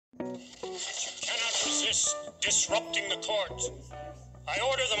If you cannot resist disrupting the court, I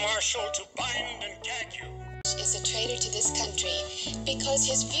order the marshal to bind and gag you. Is a traitor to this country because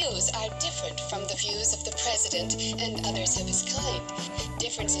his views are different from the views of the president and others of his kind.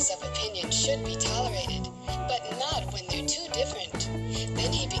 Differences of opinion should be tolerated, but not when they're too different.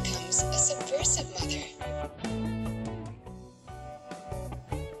 Then he becomes a subversive mother.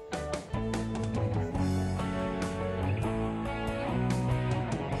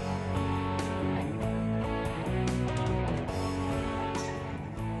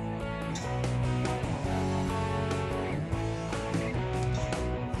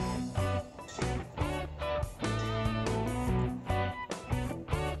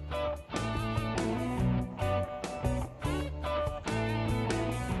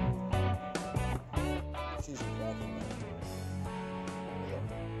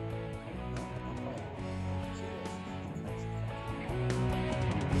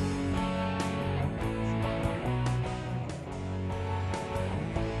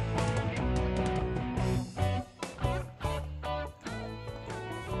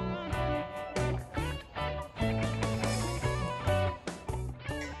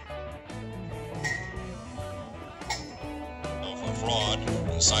 Fraud,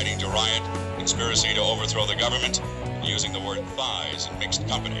 inciting to riot, conspiracy to overthrow the government, and using the word thighs in mixed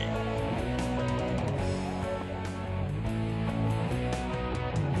company.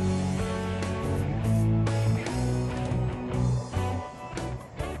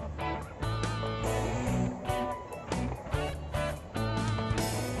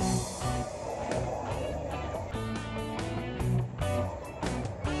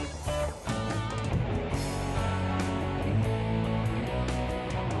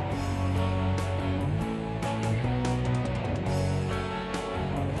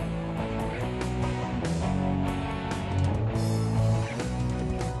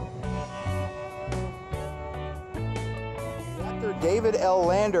 David L.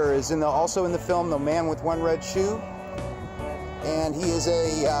 Lander is also in the film The Man with One Red Shoe, and he is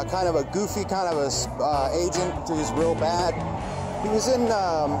a kind of a goofy kind of a agent who's real bad. He was in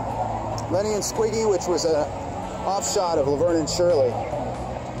Lenny and Squiggy, which was a offshot of Laverne and Shirley.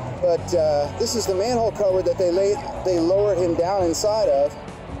 But this is the manhole cover that they lowered him down inside of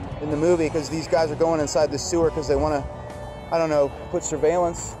in the movie, because these guys are going inside the sewer because they want to, I don't know, put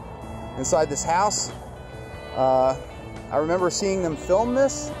surveillance inside this house. I remember seeing them film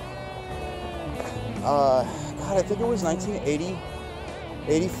this. God, I think it was 1980,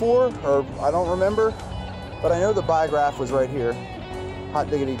 84, or I don't remember. But I know the biograph was right here. Hot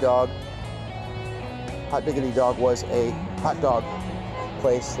Diggity Dog. Hot Diggity Dog was a hot dog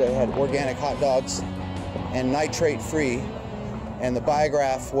place. They had organic hot dogs and nitrate free. And the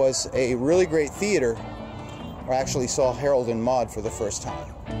biograph was a really great theater where I actually saw Harold and Maude for the first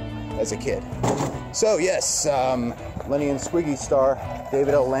time as a kid. So yes, Lenny and Squiggy star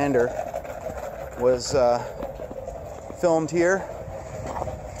David L. Lander was filmed here.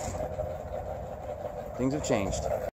 Things have changed.